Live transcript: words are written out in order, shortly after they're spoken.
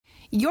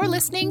You're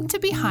listening to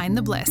Behind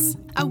the Bliss,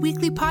 a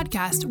weekly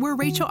podcast where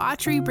Rachel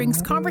Autry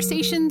brings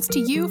conversations to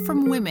you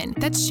from women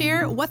that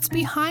share what's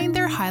behind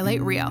their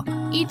highlight reel.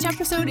 Each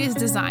episode is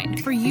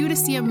designed for you to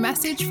see a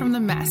message from the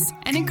mess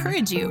and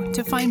encourage you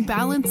to find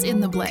balance in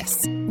the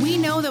bliss. We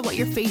know that what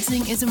you're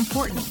facing is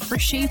important for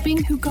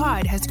shaping who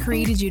God has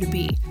created you to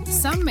be.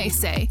 Some may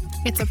say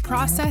it's a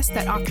process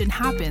that often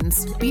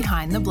happens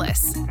behind the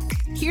bliss.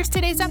 Here's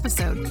today's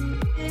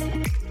episode.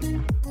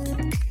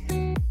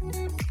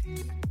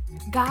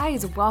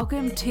 Guys,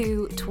 welcome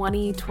to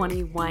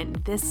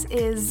 2021. This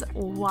is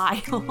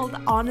wild.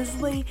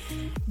 Honestly,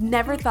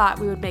 never thought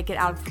we would make it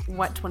out of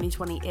what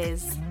 2020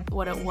 is,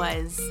 what it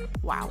was.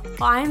 Wow.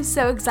 Well, I'm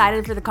so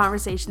excited for the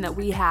conversation that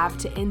we have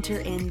to enter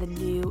in the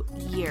new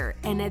year.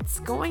 And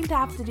it's going to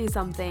have to do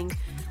something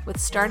with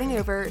starting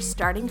over,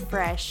 starting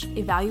fresh,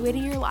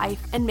 evaluating your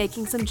life, and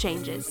making some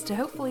changes to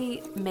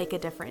hopefully make a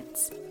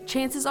difference.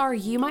 Chances are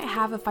you might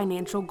have a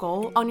financial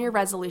goal on your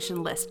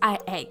resolution list.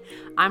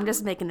 I'm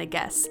just making a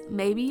guess.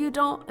 Maybe you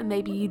don't, and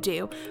maybe you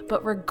do.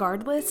 But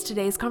regardless,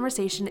 today's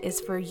conversation is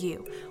for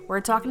you.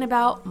 We're talking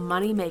about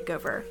money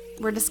makeover.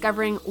 We're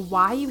discovering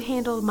why you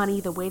handle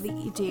money the way that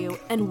you do,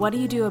 and what do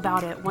you do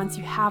about it once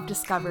you have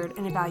discovered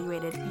and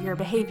evaluated your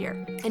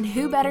behavior. And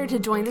who better to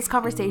join this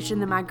conversation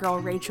than my girl,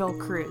 Rachel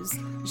Cruz.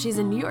 She's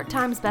a New York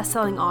Times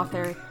bestselling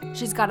author.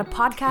 She's got a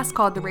podcast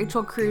called The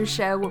Rachel Cruz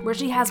Show, where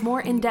she has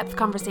more in-depth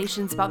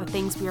conversations about the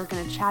things we are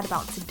going to chat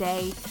about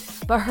today.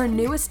 But her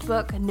newest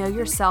book, Know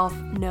Yourself,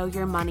 Know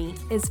Your Money,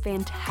 is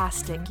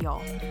fantastic,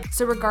 y'all.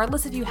 So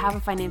regardless if you have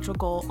a financial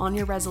goal on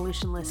your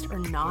resolution list or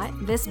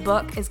not, this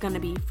book is going to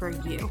be for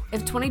you.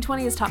 If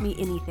 2020 has taught me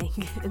anything,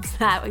 it's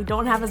that we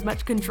don't have as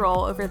much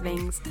control over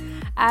things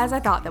as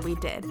I thought that we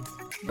did.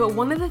 But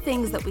one of the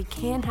things that we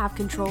can have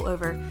control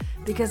over,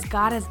 because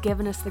God has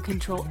given us the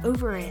control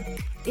over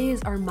it,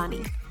 is our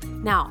money.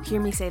 Now,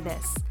 hear me say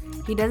this.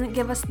 He doesn't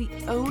give us the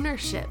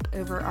ownership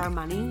over our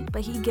money,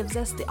 but he gives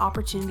us the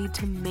opportunity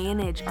to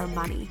manage our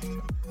money.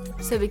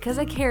 So because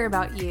I care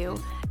about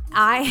you,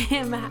 I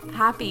am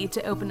happy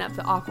to open up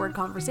the awkward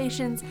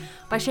conversations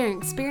by sharing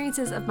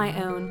experiences of my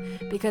own,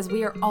 because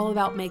we are all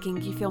about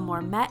making you feel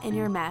more met in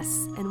your mess,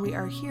 and we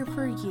are here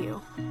for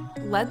you.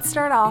 Let's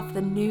start off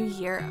the new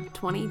year of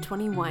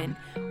 2021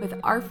 with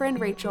our friend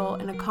Rachel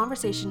and a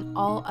conversation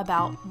all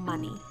about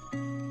money.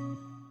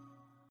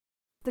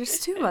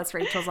 There's two of us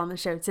Rachels on the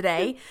show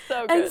today.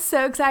 So good. I'm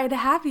so excited to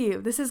have you.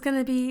 This is going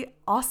to be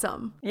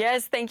awesome.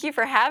 Yes, thank you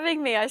for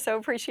having me. I so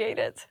appreciate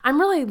it. I'm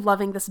really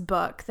loving this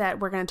book that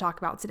we're going to talk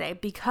about today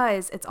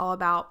because it's all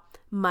about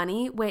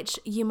money, which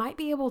you might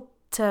be able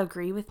to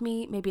agree with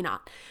me, maybe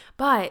not.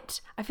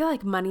 But I feel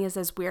like money is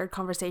those weird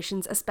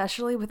conversations,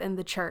 especially within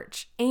the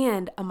church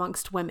and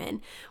amongst women,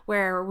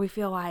 where we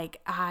feel like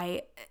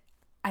I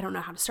don't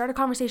know how to start a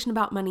conversation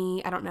about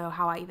money. I don't know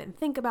how I even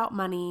think about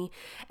money.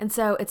 And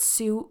so it's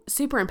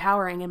super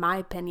empowering, in my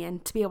opinion,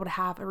 to be able to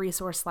have a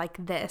resource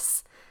like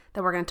this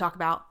that we're going to talk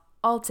about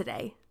all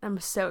today. I'm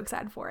so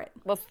excited for it.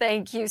 Well,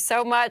 thank you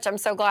so much. I'm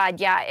so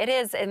glad. Yeah, it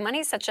is. And money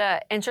is such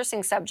an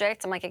interesting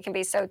subject. I'm like, it can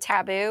be so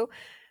taboo.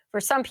 For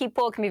some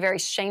people, it can be very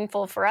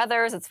shameful. For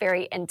others, it's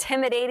very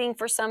intimidating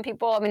for some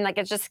people. I mean, like,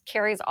 it just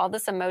carries all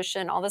this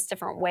emotion, all this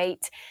different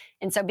weight.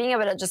 And so being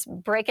able to just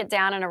break it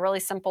down in a really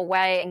simple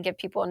way and give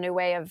people a new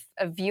way of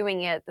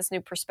viewing it, this new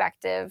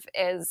perspective,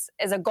 is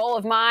a goal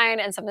of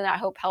mine and something that I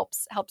hope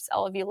helps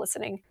all of you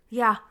listening.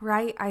 Yeah,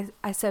 right.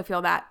 I so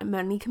feel that.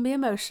 Money can be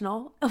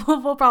emotional.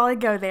 We'll probably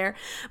go there.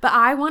 But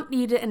I want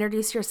you to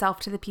introduce yourself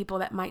to the people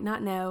that might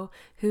not know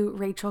who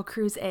Rachel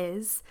Cruz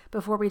is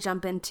before we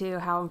jump into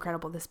how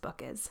incredible this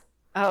book is.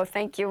 Oh,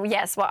 thank you.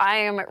 Yes. Well, I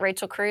am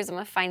Rachel Cruz. I'm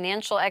a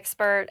financial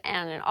expert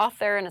and an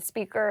author and a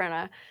speaker and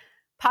a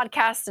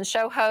podcast and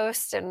show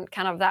host, and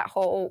kind of that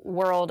whole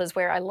world is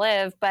where I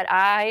live. But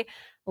I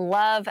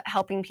love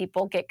helping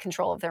people get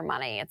control of their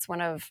money. It's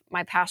one of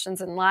my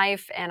passions in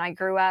life. And I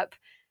grew up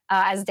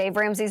as Dave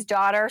Ramsey's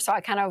daughter. So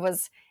I kind of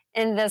was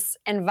in this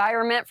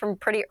environment from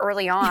pretty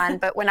early on.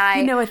 But when I...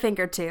 You know a thing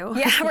or two.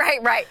 Yeah,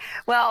 right.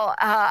 Well,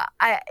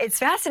 it's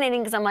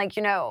fascinating because I'm like,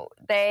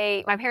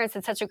 my parents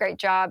did such a great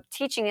job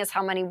teaching us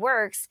how money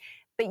works,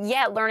 but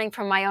yet learning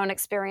from my own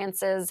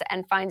experiences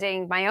and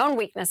finding my own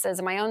weaknesses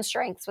and my own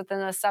strengths within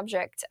the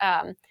subject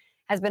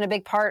has been a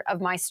big part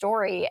of my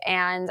story.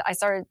 And I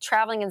started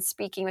traveling and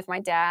speaking with my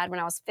dad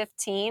when I was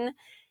 15.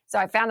 So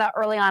I found out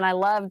early on I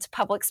loved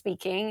public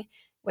speaking,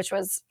 which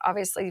was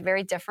obviously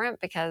very different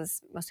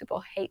because most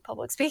people hate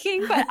public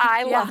speaking, but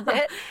I loved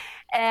it.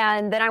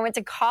 And then I went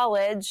to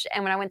college.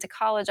 And when I went to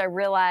college, I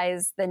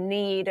realized the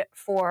need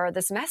for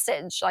this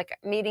message, like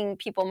meeting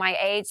people my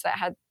age that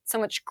had so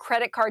much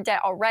credit card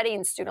debt already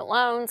and student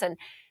loans, and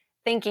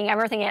I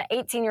remember thinking at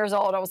 18 years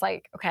old, I was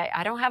like, okay,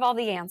 I don't have all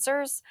the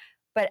answers,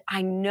 but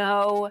I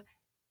know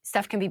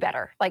stuff can be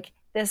better. Like,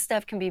 this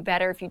stuff can be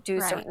better if you do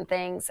certain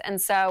things.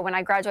 And so when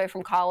I graduated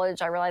from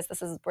college, I realized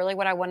this is really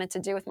what I wanted to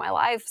do with my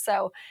life.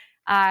 So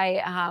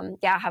I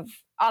have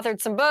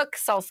authored some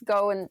books. I'll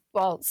go and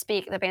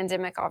speak. The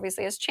pandemic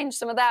obviously has changed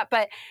some of that,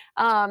 but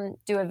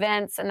do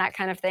events and that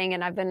kind of thing.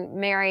 And I've been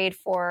married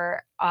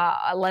for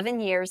 11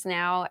 years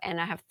now,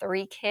 and I have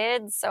 3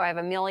 kids. So I have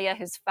Amelia,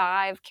 who's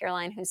 5,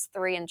 Caroline, who's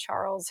 3, and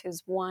Charles,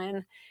 who's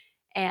 1.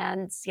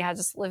 And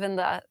just living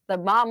the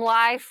mom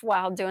life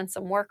while doing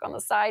some work on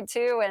the side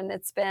too. And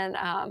it's been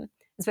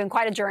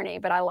quite a journey,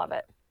 but I love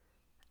it.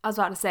 I was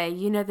about to say,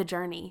 the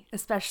journey,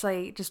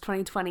 especially just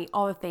 2020,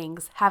 all the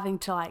things, having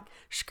to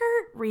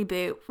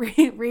reboot,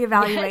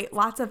 reevaluate, yes.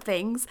 Lots of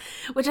things,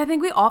 which I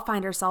think we all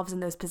find ourselves in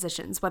those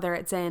positions, whether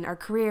it's in our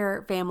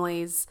career,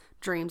 families,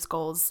 dreams,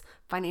 goals,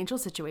 financial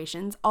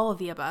situations, all of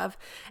the above.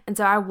 And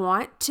so I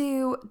want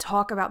to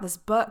talk about this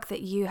book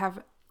that you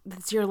have.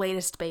 That's your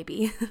latest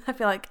baby. I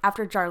feel like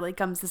after Charlie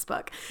comes this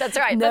book. That's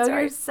right. Know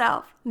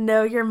yourself,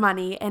 know your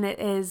money. And it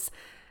is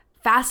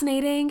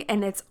fascinating,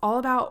 and it's all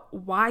about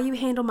why you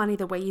handle money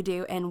the way you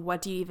do and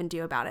what do you even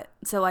do about it.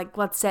 So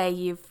let's say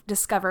you've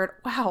discovered,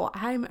 wow,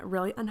 I'm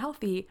really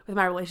unhealthy with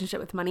my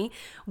relationship with money.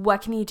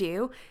 What can you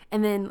do?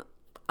 And then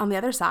on the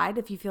other side,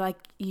 if you feel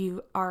like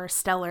you are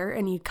stellar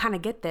and you kind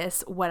of get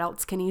this, what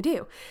else can you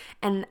do?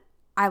 And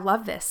I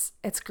love this.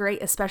 It's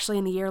great, especially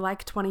in a year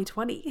like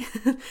 2020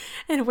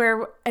 and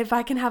where if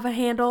I can have a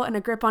handle and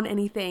a grip on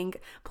anything,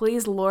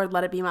 please, Lord,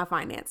 let it be my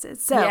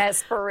finances. So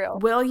yes, for real.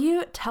 Will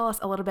you tell us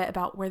a little bit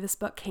about where this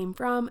book came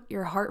from,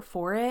 your heart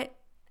for it,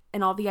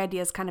 and all the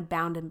ideas kind of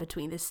bound in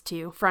between this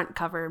two, front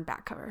cover and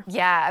back cover?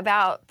 Yeah,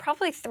 about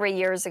probably 3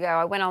 years ago,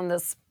 I went on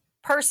this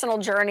personal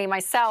journey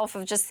myself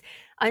of just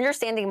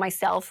understanding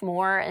myself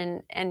more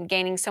and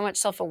gaining so much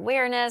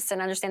self-awareness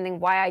and understanding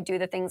why I do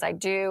the things I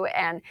do.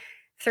 And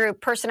through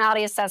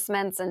personality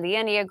assessments and the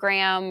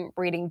Enneagram,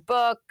 reading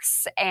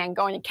books and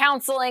going to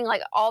counseling,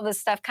 all this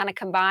stuff kind of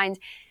combined,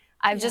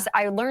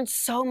 I learned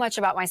so much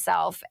about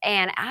myself.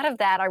 And out of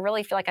that, I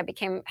really feel like I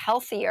became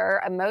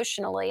healthier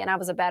emotionally, and I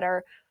was a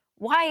better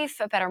wife,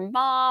 a better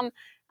mom,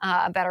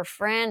 a better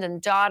friend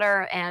and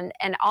daughter, and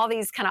all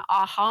these kind of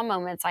aha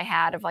moments I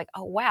had of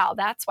oh, wow,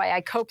 that's why I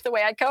cope the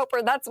way I cope,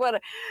 or that's why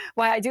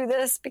I do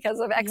this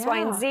because of X, Y,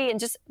 and Z, and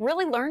just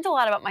really learned a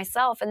lot about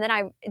myself. And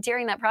then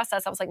during that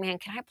process, I was like, man,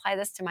 can I apply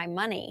this to my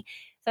money?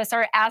 So I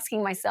started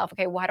asking myself,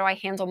 okay, why do I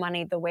handle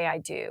money the way I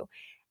do?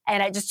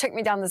 And it just took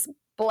me down this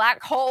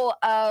black hole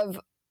of,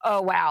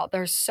 oh, wow,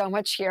 there's so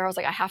much here. I was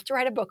like, I have to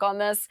write a book on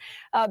this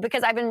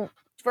because I've been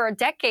for a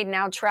decade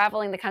now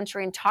traveling the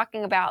country and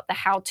talking about the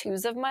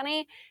how-tos of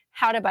money,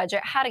 how to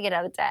budget, how to get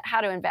out of debt, how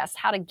to invest,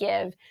 how to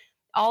give,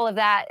 all of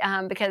that,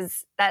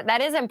 because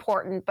that is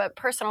important. But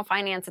personal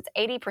finance, it's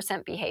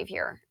 80%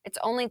 behavior. It's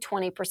only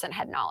 20%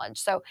 head knowledge.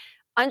 So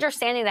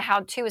understanding the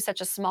how-to is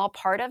such a small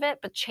part of it,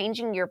 but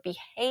changing your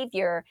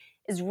behavior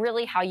is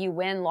really how you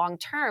win long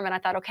term. And I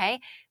thought, okay,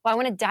 well, I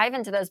want to dive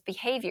into those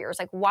behaviors.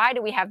 Why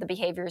do we have the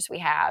behaviors we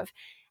have?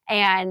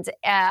 And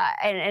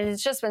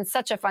it's just been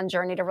such a fun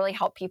journey to really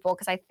help people,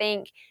 because I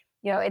think,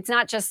 it's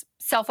not just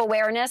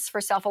self-awareness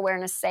for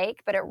self-awareness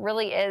sake, but it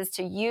really is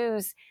to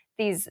use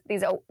these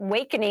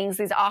awakenings,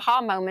 these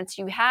aha moments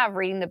you have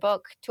reading the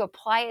book to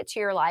apply it to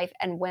your life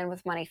and win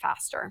with money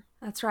faster.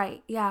 That's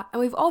right. Yeah.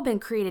 And we've all been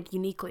created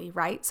uniquely,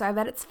 right? So I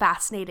bet it's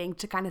fascinating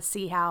to kind of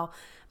see how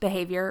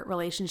behavior,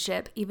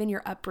 relationship, even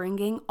your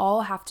upbringing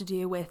all have to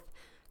do with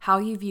how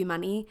you view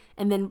money,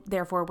 and then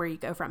therefore where you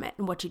go from it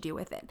and what you do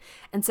with it.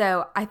 And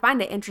so I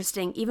find it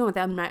interesting, even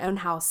within my own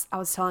house, I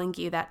was telling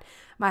you that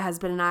my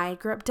husband and I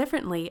grew up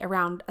differently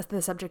around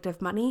the subject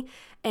of money.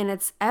 And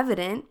it's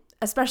evident,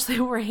 especially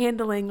when we're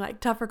handling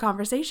tougher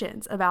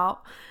conversations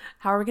about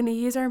how we're going to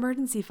use our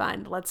emergency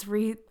fund. Let's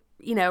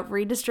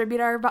redistribute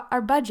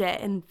our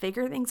budget and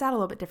figure things out a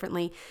little bit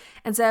differently.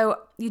 And so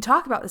you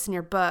talk about this in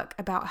your book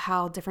about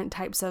how different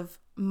types of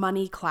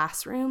money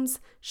classrooms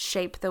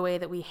shape the way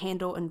that we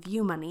handle and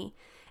view money.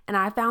 And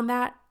I found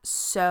that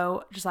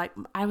so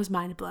I was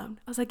mind blown.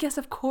 I was like, yes,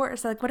 of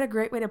course. What a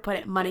great way to put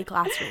it, money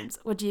classrooms.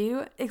 Would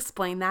you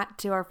explain that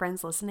to our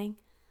friends listening?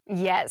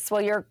 Yes.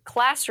 Well, your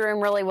classroom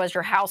really was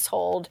your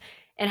household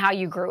and how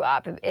you grew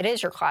up. It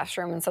is your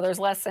classroom. And so there's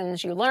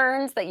lessons you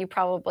learned that you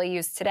probably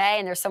use today,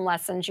 and there's some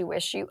lessons you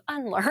wish you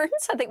unlearned.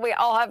 So I think we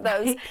all have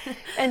those.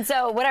 And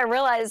so what I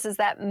realized is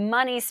that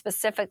money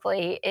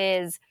specifically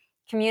is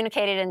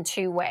communicated in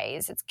 2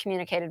 ways. It's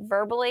communicated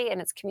verbally and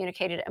it's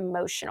communicated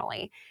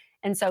emotionally.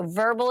 And so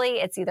verbally,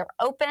 it's either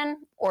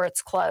open or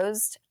it's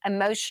closed.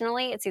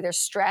 Emotionally, it's either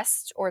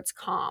stressed or it's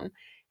calm.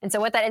 And so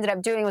what that ended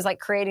up doing was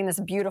creating this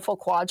beautiful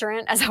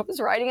quadrant. As I was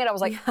writing it, I was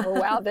like, oh,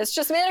 wow, this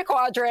just made a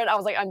quadrant. I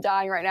was like, I'm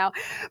dying right now.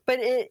 But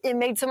it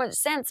made so much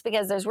sense,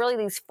 because there's really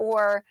these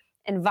 4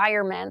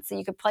 environments that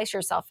you could place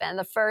yourself in.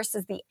 The first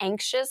is the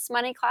anxious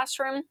money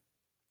classroom.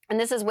 And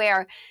this is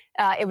where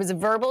it was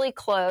verbally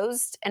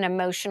closed and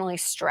emotionally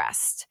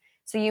stressed.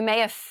 So you may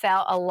have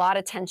felt a lot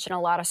of tension, a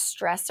lot of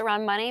stress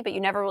around money, but you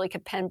never really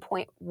could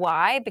pinpoint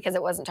why, because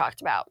it wasn't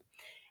talked about.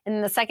 And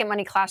then the second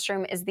money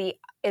classroom is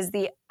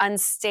the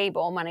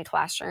unstable money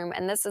classroom.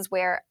 And this is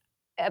where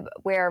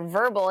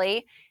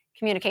verbally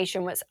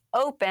communication was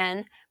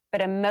open,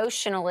 but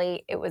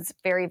emotionally it was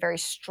very, very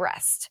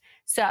stressed.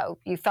 So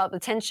you felt the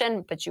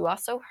tension, but you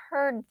also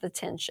heard the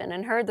tension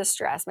and heard the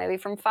stress, maybe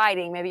from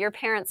fighting. Maybe your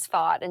parents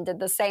fought and had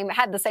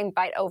the same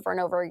fight over and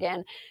over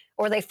again,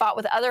 or they fought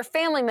with other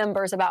family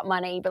members about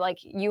money, but like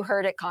you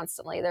heard it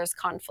constantly. There's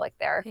conflict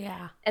there.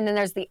 Yeah. And then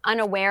there's the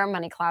unaware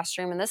money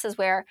classroom. And this is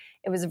where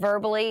it was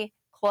verbally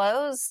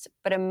closed,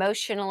 but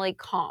emotionally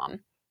calm.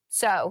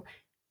 So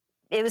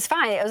it was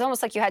fine. It was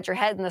almost like you had your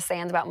head in the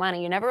sand about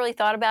money. You never really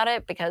thought about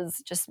it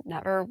because it just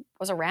never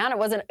was around. It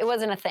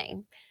wasn't a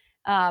thing.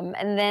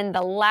 And then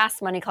the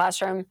last money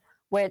classroom,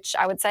 which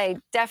I would say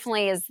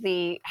definitely is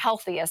the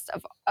healthiest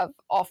of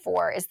all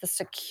four, is the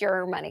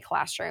secure money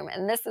classroom.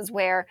 And this is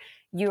where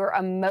you're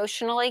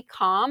emotionally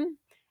calm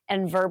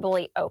and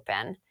verbally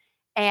open.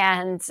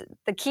 And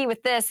the key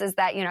with this is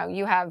that,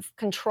 you have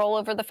control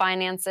over the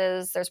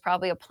finances. There's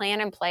probably a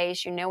plan in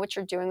place. You know what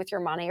you're doing with your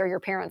money, or your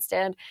parents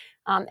did.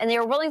 And they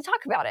were willing to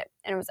talk about it.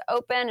 And it was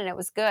open and it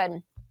was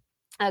good.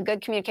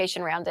 Good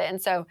communication around it. And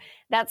so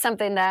that's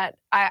something that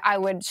I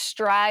would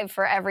strive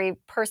for every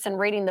person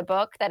reading the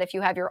book, that if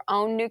you have your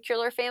own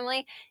nuclear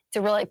family,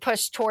 to really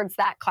push towards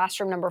that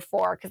classroom number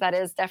 4, because that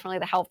is definitely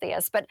the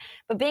healthiest. But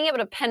being able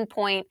to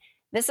pinpoint,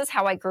 this is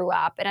how I grew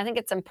up. And I think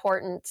it's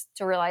important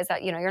to realize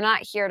that, you're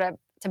not here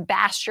to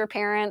bash your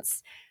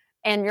parents,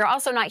 and you're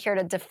also not here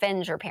to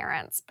defend your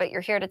parents, but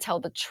you're here to tell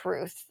the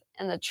truth,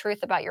 and the truth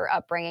about your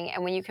upbringing.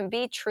 And when you can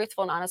be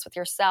truthful and honest with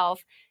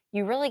yourself,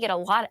 you really get a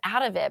lot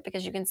out of it,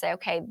 because you can say,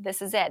 okay,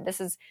 this is it. This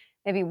is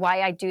maybe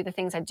why I do the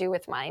things I do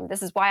with money.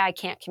 This is why I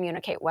can't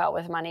communicate well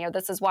with money, or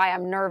this is why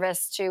I'm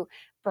nervous to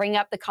bring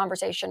up the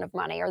conversation of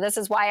money, or this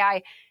is why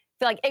I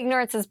feel like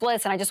ignorance is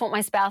bliss and I just want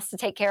my spouse to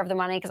take care of the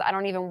money because I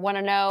don't even want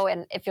to know,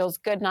 and it feels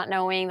good not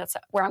knowing. That's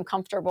where I'm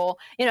comfortable.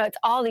 It's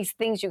all these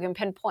things you can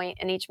pinpoint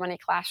in each money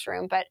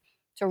classroom, but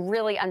to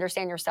really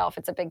understand yourself,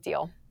 it's a big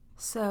deal.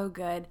 So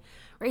good.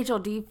 Rachel,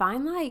 do you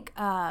find like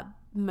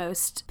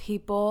most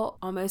people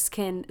almost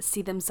can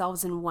see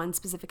themselves in one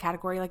specific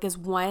category? Like, is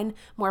one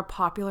more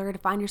popular to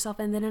find yourself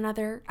in than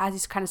another as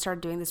you kind of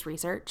started doing this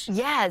research?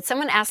 Yeah,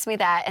 someone asked me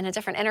that in a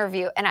different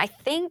interview. And I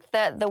think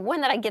that the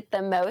one that I get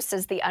the most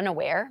is the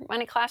unaware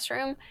money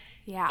classroom.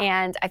 Yeah.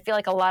 And I feel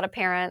like a lot of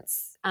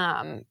parents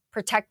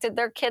protected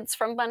their kids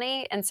from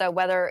money. And so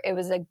whether it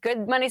was a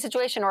good money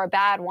situation or a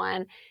bad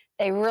one,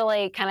 they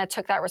really kind of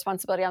took that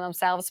responsibility on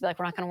themselves to be like,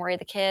 we're not going to worry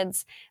the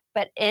kids.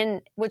 But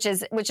which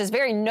is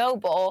very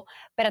noble,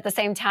 but at the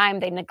same time,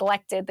 they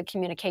neglected the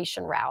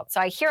communication route.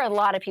 So I hear a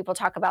lot of people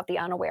talk about the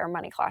unaware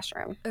money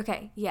classroom.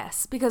 Okay,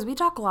 yes, because we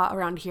talk a lot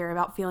around here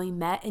about feeling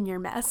met in your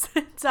mess.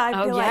 So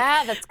I feel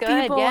that's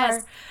good.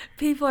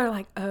 People are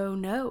like, oh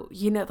no,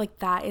 like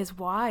that is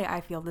why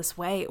I feel this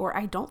way, or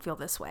I don't feel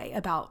this way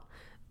about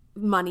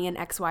money and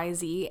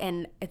XYZ.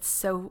 And it's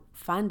so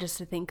fun just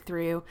to think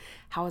through,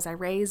 how was I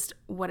raised?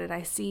 What did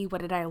I see? What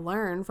did I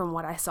learn from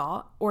what I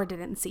saw or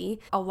didn't see?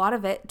 A lot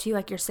of it too,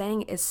 like you're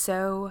saying, is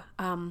so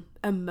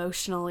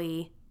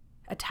emotionally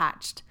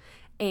attached.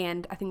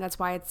 And I think that's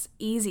why it's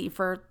easy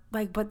for,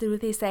 like, what do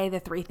they say? The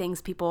 3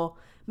 things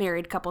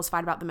married couples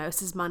fight about the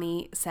most is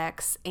money,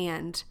 sex,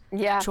 and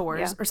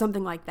chores, or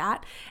something like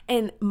that.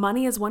 And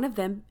money is one of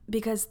them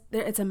because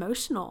it's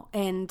emotional.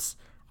 And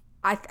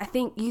I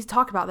think you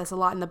talk about this a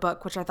lot in the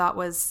book, which I thought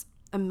was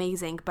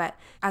amazing. But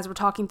as we're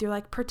talking through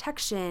like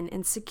protection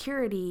and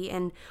security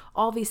and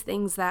all these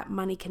things that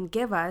money can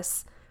give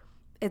us,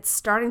 it's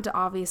starting to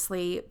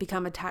obviously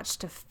become attached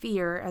to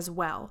fear as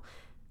well,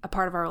 a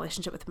part of our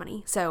relationship with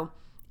money. So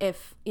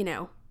if,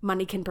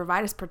 money can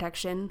provide us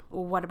protection,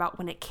 well, what about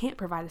when it can't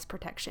provide us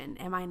protection?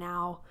 Am I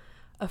now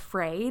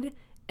afraid?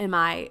 Am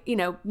I,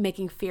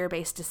 making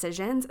fear-based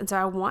decisions? And so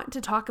I want to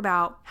talk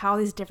about how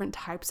these different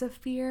types of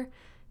fear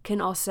can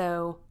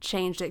also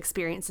change the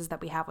experiences that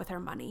we have with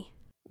our money.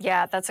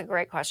 Yeah, that's a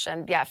great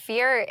question. Yeah,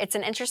 fear, it's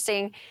an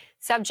interesting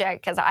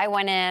subject because I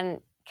went in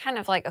kind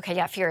of like, okay,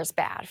 yeah, fear is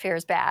bad.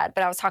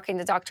 But I was talking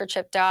to Dr.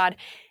 Chip Dodd,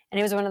 and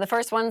he was one of the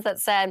first ones that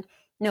said,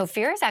 no,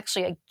 fear is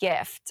actually a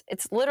gift.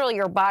 It's literally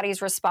your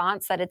body's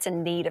response that it's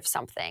in need of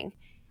something.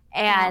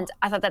 And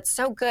I thought that's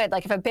so good.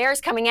 Like if a bear's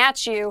coming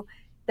at you,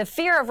 the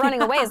fear of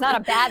running away is not a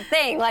bad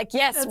thing. Like,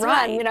 yes, that's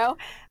run,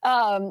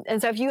 right.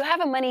 And so if you have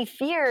a money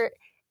fear,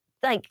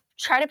 like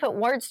try to put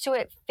words to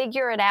it,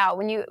 figure it out.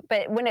 When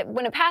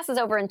it passes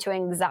over into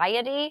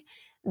anxiety,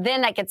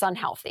 then that gets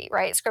unhealthy,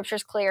 right?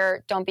 Scripture's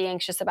clear, don't be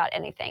anxious about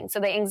anything.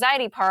 So the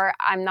anxiety part,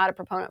 I'm not a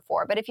proponent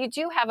for. But if you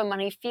do have a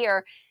money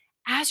fear,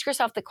 ask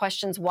yourself the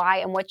questions why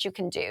and what you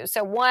can do.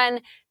 So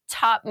one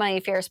top money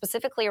fear,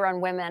 specifically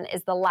around women,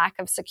 is the lack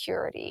of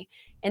security.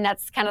 And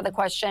that's kind of the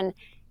question,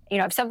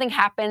 if something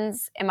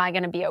happens, am I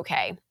going to be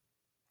okay?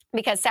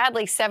 Because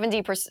sadly,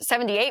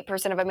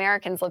 78% of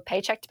Americans live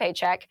paycheck to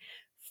paycheck.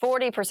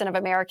 40% of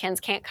Americans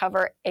can't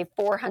cover a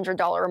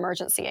 $400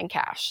 emergency in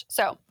cash.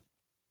 So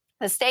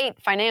the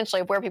state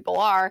financially of where people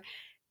are,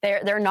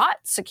 they're not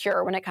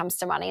secure when it comes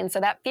to money. And so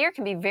that fear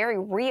can be very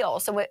real.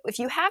 So if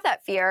you have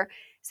that fear,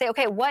 say,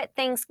 okay, what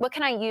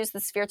can I use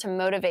this fear to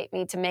motivate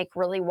me to make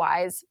really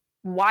wise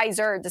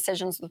wiser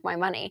decisions with my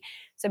money.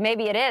 So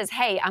maybe it is,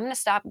 hey, I'm going to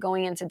stop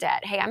going into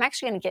debt. Hey, I'm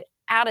actually going to get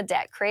out of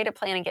debt, create a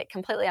plan and get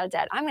completely out of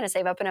debt. I'm going to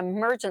save up an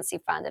emergency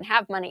fund and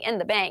have money in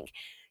the bank.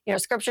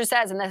 Scripture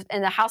says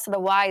in the house of the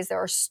wise,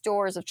 there are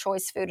stores of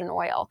choice food and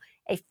oil.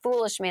 A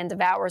foolish man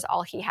devours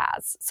all he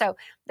has. So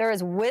there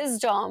is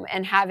wisdom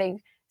in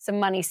having some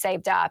money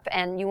saved up,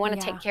 and you want to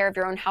take care of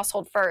your own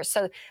household first.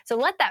 So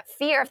let that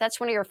fear, if that's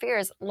one of your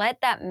fears, let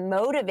that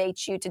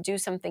motivate you to do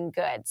something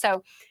good.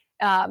 So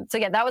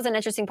that was an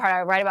interesting part.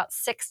 I write about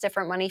 6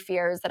 different money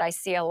fears that I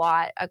see a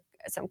lot,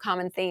 some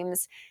common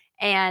themes.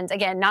 And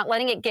again, not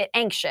letting it get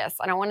anxious.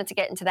 I don't want it to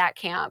get into that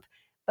camp,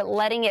 but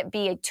letting it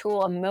be a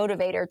tool, a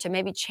motivator to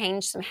maybe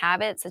change some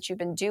habits that you've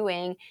been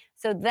doing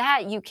so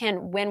that you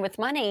can win with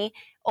money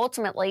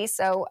ultimately.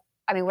 So,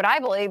 what I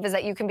believe is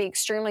that you can be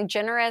extremely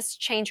generous,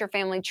 change your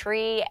family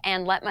tree,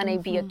 and let money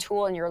be a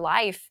tool in your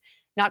life,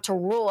 not to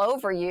rule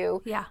over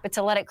you, but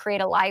to let it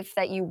create a life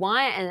that you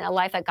want and a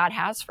life that God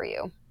has for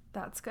you.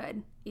 That's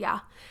good. Yeah.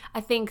 I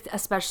think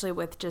especially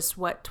with just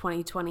what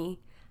 2020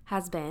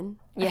 has been.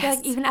 Yes. I feel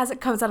like even as it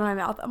comes out of my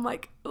mouth, I'm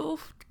like,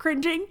 oof,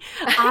 cringing.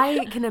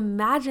 I can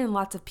imagine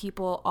lots of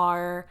people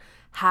are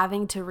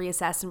having to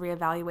reassess and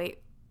reevaluate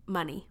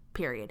money,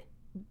 period.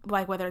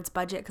 Like whether it's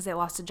budget because they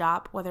lost a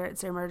job, whether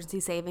it's their emergency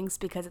savings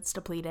because it's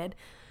depleted.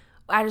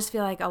 I just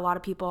feel like a lot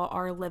of people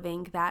are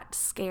living that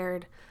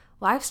scared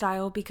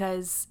lifestyle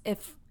because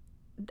if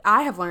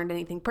I have learned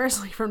anything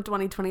personally from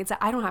 2020, it's that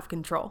I don't have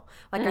control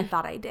like I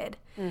thought I did.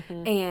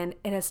 Mm-hmm. And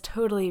it has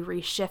totally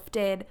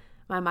reshifted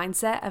my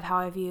mindset of how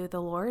I view the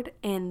Lord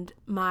and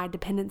my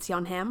dependency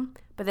on him,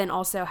 but then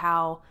also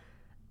how,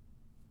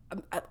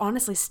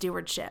 honestly,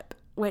 stewardship,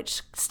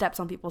 which steps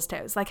on people's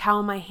toes. Like, how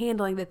am I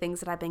handling the things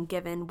that I've been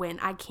given when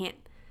I can't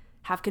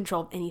have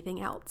control of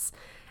anything else?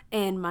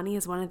 And money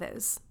is one of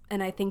those.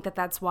 And I think that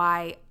that's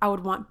why I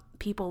would want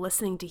people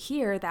listening to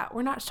hear that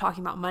we're not just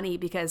talking about money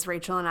because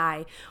Rachel and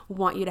I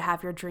want you to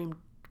have your dream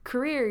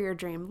career, your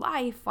dream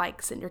life,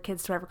 like send your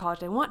kids to whatever college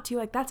they want to,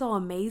 like that's all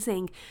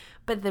amazing.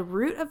 But the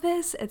root of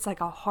this, it's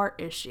like a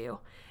heart issue.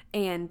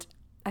 And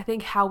I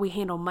think how we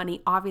handle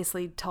money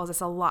obviously tells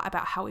us a lot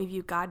about how we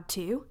view God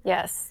too.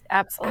 Yes,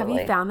 absolutely.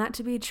 Have you found that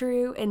to be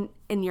true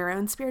in your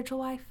own spiritual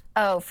life?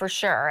 Oh, for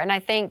sure. And I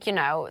think,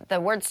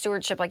 the word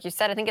stewardship, like you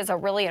said, I think is a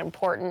really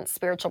important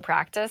spiritual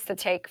practice to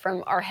take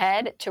from our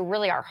head to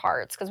really our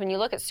hearts. Because when you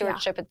look at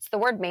stewardship, it's the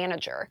word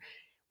manager.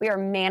 We are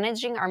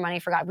managing our money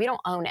for God. We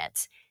don't own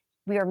it.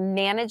 We are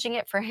managing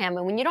it for him.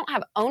 And when you don't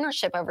have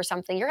ownership over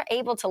something, you're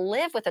able to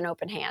live with an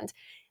open hand.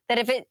 That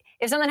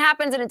if something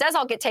happens and it does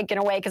all get taken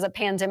away because a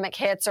pandemic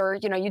hits or,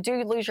 you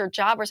do lose your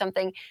job or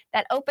something,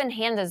 that open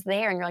hand is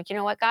there. And you're like, you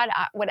know what, God,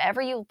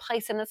 whatever you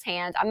place in this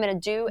hand, I'm going to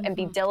do and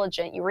be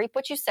diligent. You reap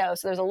what you sow.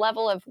 So there's a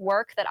level of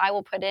work that I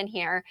will put in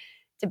here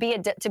to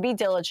be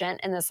diligent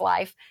in this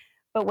life.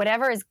 But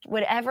whatever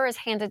is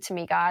handed to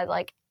me, God,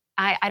 like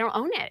I don't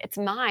own it. It's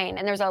mine.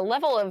 And there's a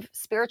level of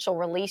spiritual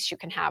release you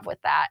can have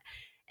with that.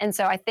 And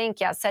so I think,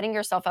 setting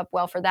yourself up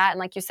well for that. And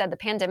like you said, the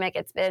pandemic,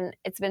 it's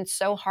been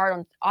so hard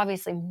on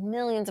obviously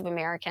millions of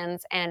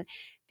Americans and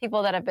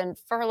people that have been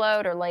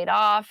furloughed or laid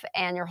off,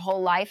 and your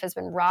whole life has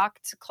been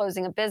rocked,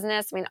 closing a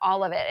business,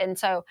 all of it. And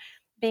so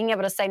being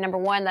able to say, number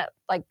one, that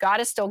like God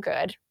is still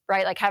good,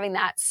 right? Like having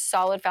that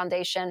solid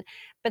foundation,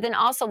 but then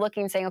also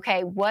looking and saying,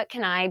 okay, what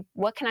can I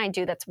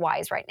do that's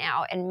wise right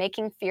now? And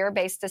making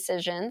fear-based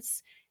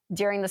decisions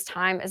during this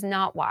time is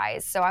not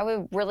wise. So I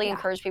would really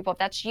encourage people, if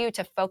that's you,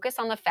 to focus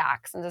on the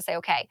facts and to say,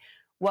 okay,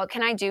 what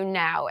can I do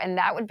now? And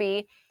that would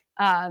be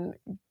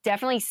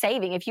definitely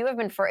saving. If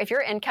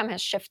your income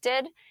has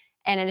shifted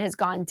and it has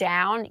gone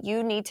down,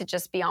 you need to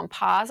just be on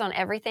pause on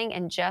everything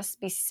and just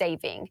be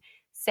saving.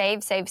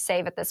 Save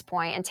at this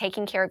point and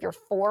taking care of your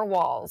 4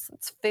 walls.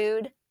 It's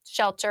food,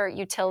 shelter,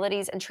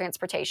 utilities, and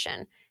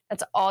transportation.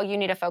 That's all you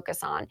need to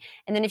focus on.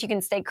 And then if you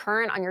can stay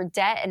current on your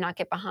debt and not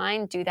get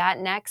behind, do that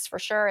next for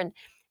sure.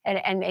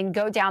 And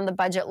go down the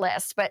budget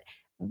list. But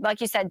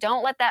like you said,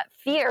 don't let that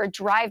fear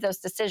drive those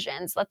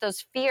decisions. Let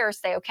those fears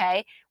say,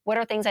 okay, what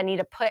are things I need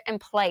to put in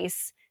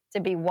place to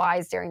be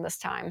wise during this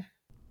time?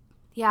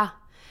 Yeah.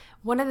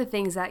 One of the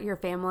things that your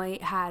family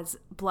has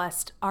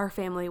blessed our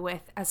family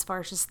with as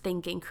far as just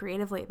thinking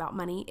creatively about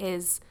money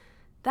is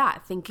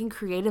that, thinking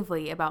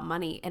creatively about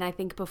money. And I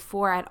think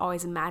before I'd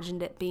always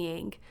imagined it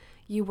being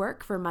you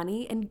work for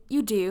money, and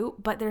you do,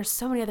 but there's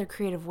so many other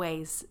creative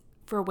ways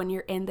for when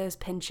you're in those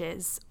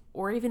pinches,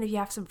 or even if you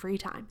have some free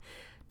time,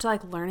 to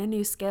like learn a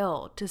new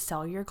skill, to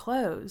sell your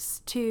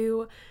clothes,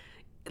 to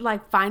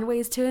like find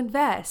ways to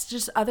invest,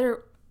 just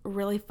other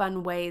really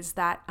fun ways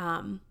that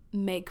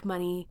make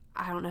money,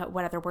 I don't know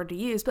what other word to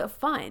use, but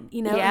fun,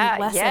 and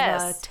less of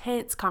a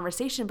tense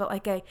conversation, but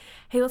like hey,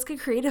 let's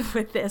get creative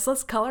with this.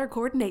 Let's color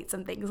coordinate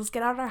some things. Let's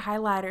get out our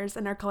highlighters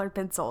and our colored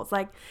pencils.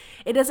 Like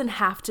it doesn't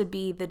have to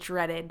be the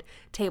dreaded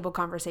table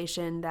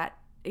conversation that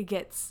it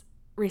gets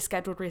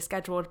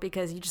rescheduled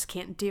because you just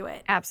can't do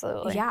it.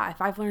 Absolutely. Yeah. If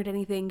I've learned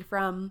anything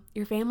from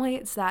your family,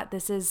 it's that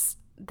this is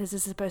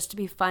supposed to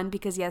be fun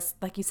because, yes,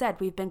 like you said,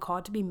 we've been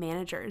called to be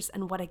managers,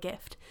 and what a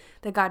gift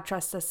that God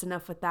trusts us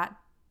enough with that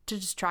to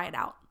just try it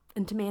out.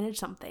 and to manage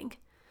something.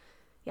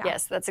 Yeah.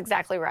 Yes, that's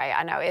exactly right.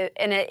 I know.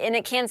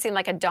 It can seem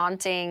like a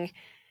daunting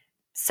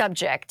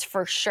subject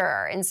for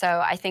sure. And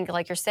so I think,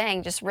 like you're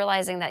saying, just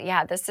realizing that,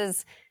 yeah, this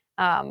is,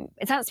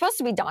 it's not supposed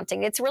to be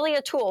daunting. It's really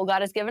a tool.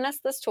 God has given us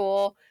this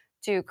tool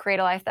to create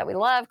a life that we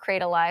love,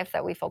 create a life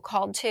that we feel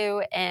called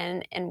to,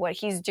 and what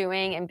he's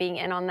doing and being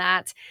in on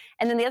that.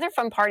 And then the other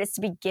fun part is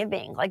to be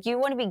giving. Like, you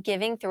want to be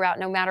giving throughout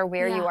no matter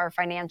where you are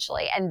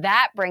financially. And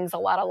that brings a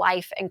lot of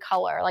life and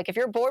color. Like, if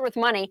you're bored with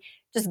money,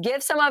 just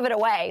give some of it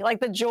away.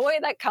 Like, the joy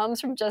that comes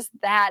from just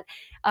that,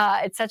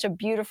 it's such a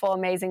beautiful,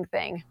 amazing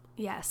thing.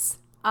 Yes.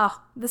 Oh,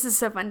 this is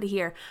so fun to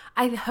hear.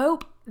 I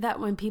hope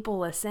that when people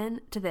listen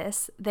to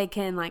this, they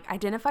can like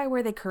identify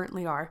where they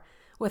currently are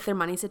with their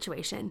money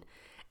situation,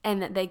 and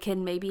that they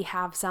can maybe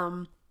have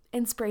some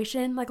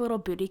inspiration, like a little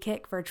booty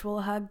kick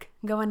virtual hug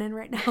going in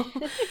right now.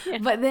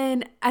 But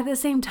then at the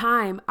same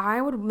time, I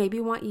would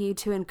maybe want you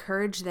to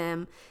encourage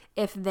them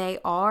if they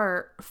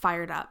are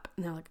fired up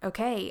and they're like,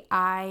 okay,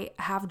 I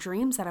have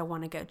dreams that I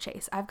want to go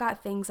chase. I've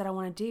got things that I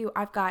want to do.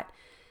 I've got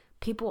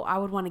people I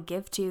would want to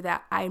give to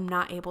that I'm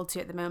not able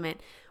to at the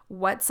moment.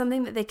 What's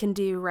something that they can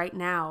do right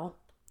now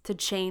to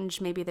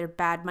change maybe their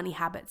bad money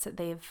habits that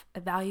they've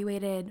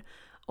evaluated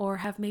or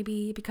have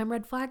maybe become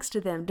red flags to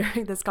them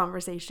during this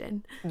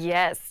conversation?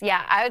 Yes.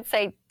 Yeah. I would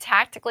say,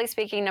 tactically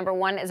speaking, number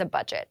one is a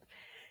budget.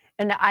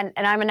 And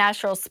I'm a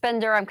natural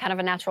spender. I'm kind of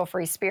a natural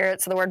free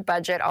spirit. So the word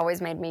budget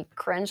always made me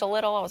cringe a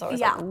little. I was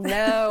always like,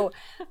 no.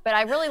 But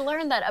I really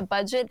learned that a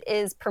budget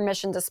is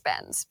permission to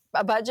spend.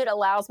 A budget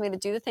allows me to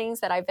do the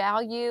things that I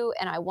value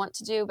and I want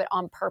to do, but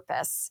on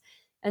purpose.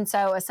 And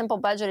so a simple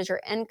budget is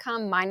your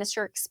income minus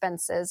your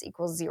expenses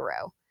equals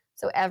zero.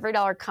 So every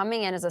dollar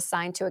coming in is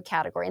assigned to a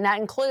category. And that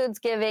includes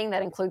giving,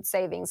 that includes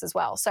savings as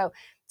well. So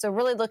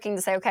really looking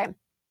to say, okay,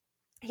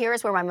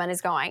 here's where my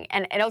money's going.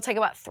 And it'll take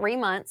about 3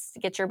 months to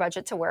get your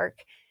budget to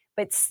work,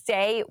 but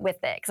stay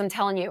with it. Because I'm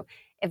telling you,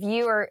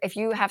 if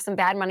you have some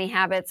bad money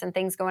habits and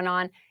things going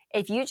on,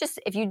 if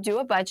you do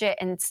a budget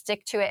and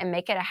stick to it and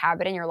make it a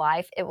habit in your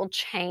life, it will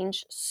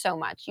change so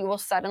much. You will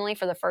suddenly,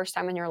 for the first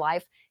time in your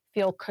life,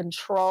 feel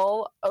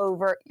control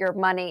over your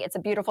money. It's a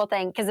beautiful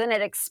thing, because then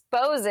it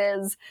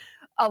exposes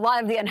a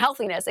lot of the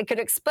unhealthiness. It could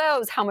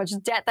expose how much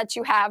debt that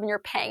you have and you're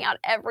paying out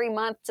every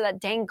month to that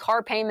dang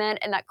car payment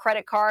and that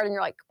credit card. And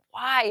you're like,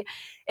 why?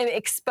 It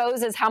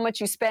exposes how much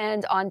you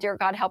spend on, dear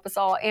God, help us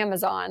all,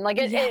 Amazon. Like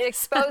it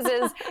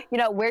exposes,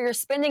 where your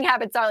spending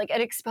habits are. Like,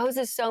 it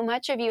exposes so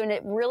much of you. And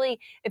it really,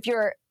 if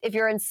you're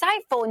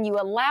insightful and you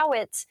allow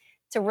it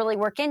to really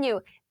work in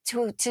you,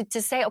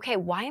 to say, okay,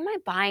 why am I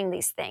buying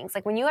these things?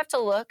 Like, when you have to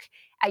look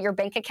at your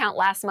bank account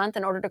last month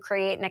in order to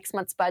create next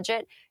month's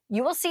budget,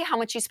 you will see how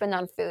much you spend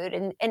on food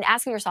and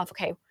asking yourself,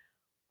 okay,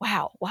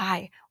 wow,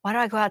 why do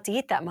I go out to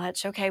eat that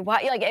much? Okay,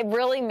 why? Like, it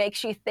really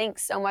makes you think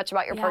so much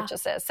about your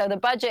purchases. So the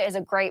budget is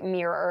a great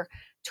mirror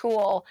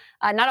tool,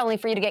 not only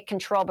for you to get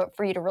control, but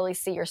for you to really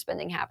see your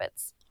spending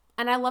habits.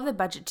 And I love the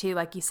budget too.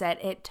 Like you said,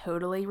 it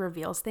totally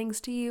reveals things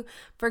to you.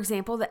 For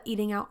example, the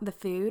eating out the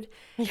food,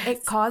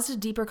 it caused a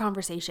deeper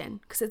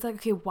conversation, because it's like,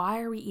 okay, why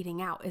are we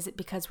eating out? Is it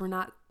because we're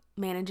not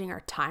managing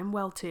our time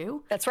well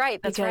too? That's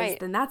right. Because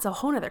then that's a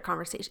whole nother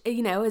conversation.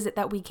 Is it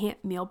that we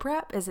can't meal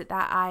prep? Is it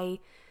that I'm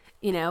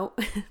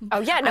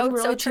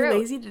really too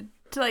lazy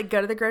to like go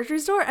to the grocery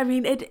store? I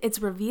mean, it's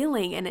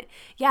revealing. And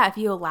if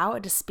you allow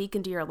it to speak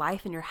into your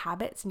life and your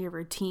habits and your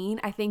routine,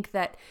 I think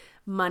that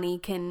money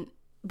can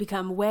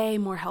become way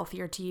more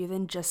healthier to you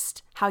than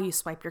just how you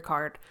swipe your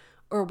card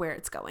or where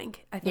it's going.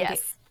 I think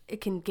it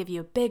can give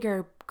you a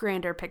bigger,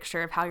 grander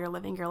picture of how you're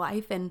living your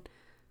life and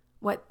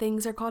what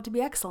things are called to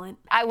be excellent.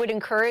 I would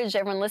encourage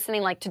everyone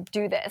listening, to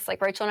do this. Like,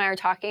 Rachel and I are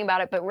talking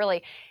about it, but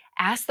really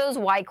ask those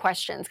why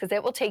questions, because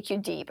it will take you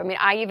deep. I mean,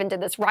 I even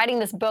did this writing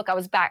this book. I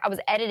was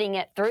editing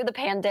it through the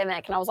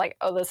pandemic, and I was like,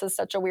 oh, this is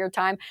such a weird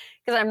time,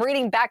 because I'm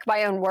reading back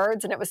my own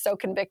words, and it was so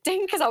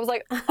convicting, because I was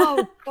like,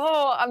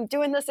 oh, I'm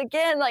doing this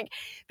again. Like,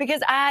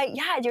 because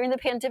during the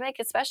pandemic,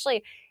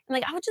 especially,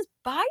 I would just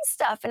buy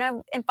stuff.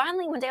 And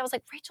finally one day I was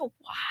like, Rachel,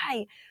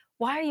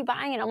 why are you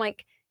buying it? I'm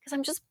like, because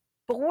I'm just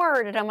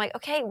bored. And I'm like,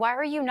 okay, why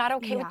are you not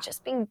okay with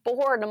just being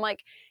bored? And I'm like,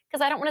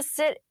 because I don't want to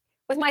sit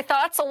with my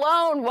thoughts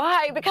alone.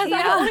 Why? Because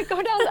I don't want to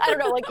go down. I don't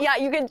know.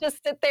 You can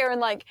just sit there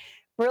and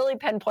really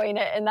pinpoint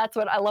it. And that's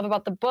what I love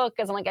about the book,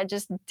 is it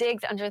just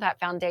digs under that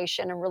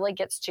foundation and really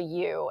gets to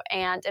you.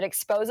 And it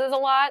exposes a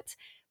lot.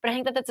 But I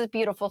think that that's a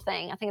beautiful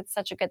thing. I think it's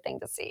such a good thing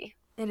to see.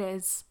 It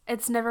is.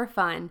 It's never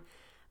fun,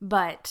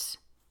 but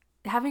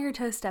having your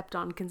toes stepped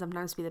on can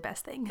sometimes be the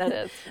best thing. That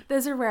is.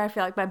 Those are where I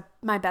feel like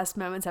my best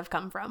moments have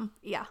come from.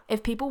 Yeah.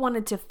 If people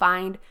wanted to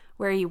find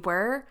where you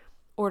were,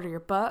 order your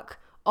book,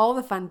 all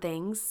the fun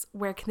things,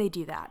 where can they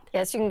do that?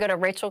 Yes, you can go to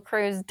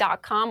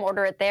rachelcruz.com,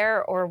 order it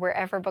there, or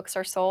wherever books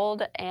are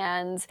sold.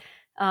 And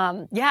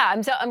I'm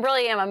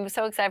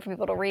so excited for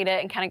people to read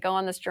it and kind of go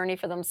on this journey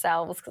for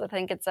themselves, because I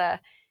think it's a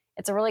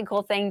really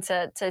cool thing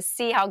to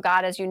see how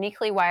God has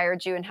uniquely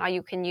wired you and how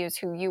you can use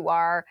who you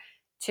are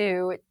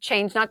to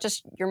change not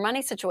just your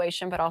money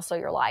situation, but also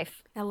your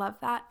life. I love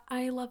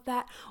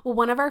that. Well,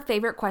 one of our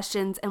favorite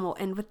questions, and we'll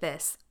end with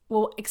this: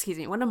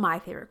 one of my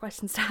favorite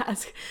questions to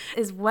ask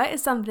is, what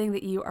is something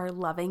that you are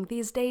loving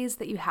these days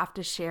that you have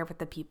to share with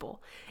the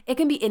people? It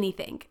can be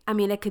anything. I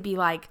mean, it could be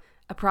like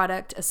a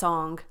product, a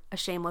song, a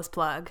shameless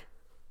plug,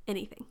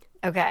 anything.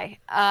 Okay.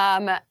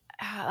 Let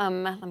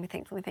me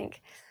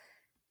think.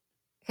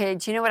 Okay,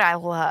 do you know what I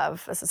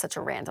love? This is such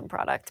a random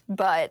product,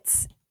 but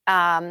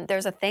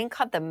there's a thing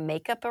called the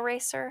makeup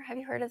eraser. Have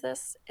you heard of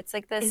this? It's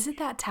like this. Is it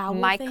that towel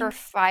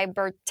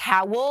microfiber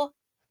towel?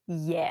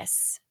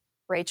 Yes.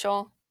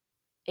 Rachel,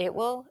 it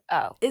will.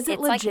 Oh, is it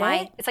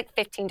legit? It's like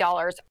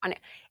 $15 on it.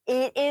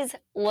 It is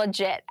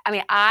legit. I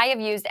mean, I have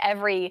used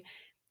every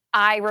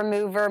eye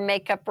remover,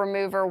 makeup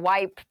remover,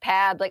 wipe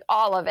pad, like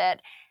all of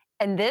it.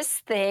 And this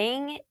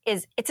thing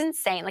it's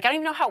insane. Like, I don't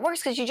even know how it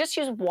works because you just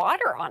use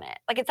water on it.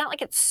 Like, it's not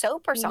like it's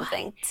soap or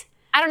something. What?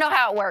 I don't know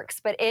how it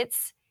works, but it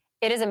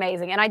is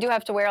amazing. And I do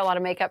have to wear a lot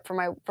of makeup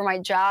for my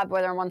job,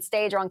 whether I'm on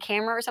stage or on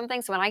camera or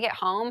something. So when I get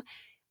home,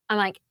 I'm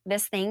like,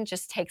 this thing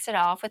just takes it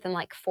off within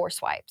like 4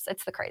 swipes.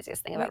 It's the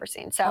craziest thing I've ever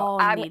seen. So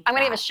I'm going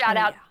to give a shout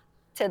out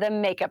to the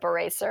makeup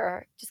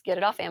eraser. Just get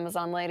it off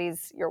Amazon,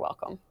 ladies. You're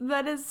welcome.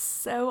 That is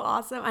so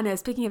awesome. I know.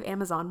 Speaking of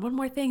Amazon, one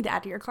more thing to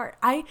add to your cart.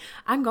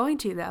 I'm going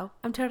to, though.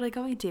 I'm totally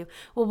going to.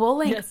 Well, we'll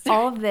link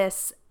all of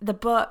this, the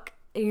book,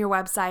 your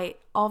website,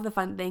 all of the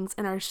fun things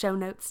in our show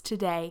notes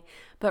today.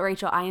 But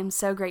Rachel, I am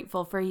so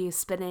grateful for you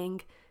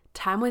spending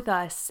time with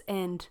us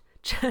and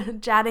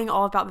chatting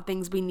all about the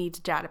things we need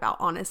to chat about,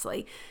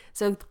 honestly.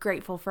 So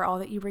grateful for all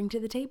that you bring to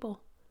the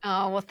table.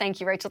 Oh, well, thank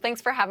you, Rachel.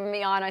 Thanks for having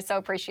me on. I so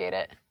appreciate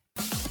it.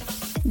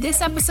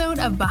 This episode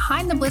of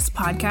Behind the Bliss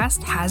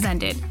podcast has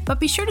ended, but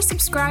be sure to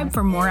subscribe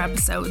for more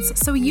episodes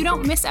so you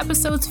don't miss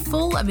episodes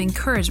full of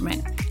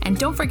encouragement. And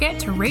don't forget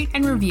to rate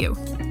and review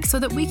so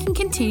that we can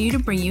continue to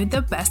bring you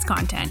the best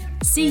content.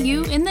 See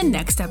you in the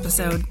next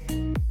episode.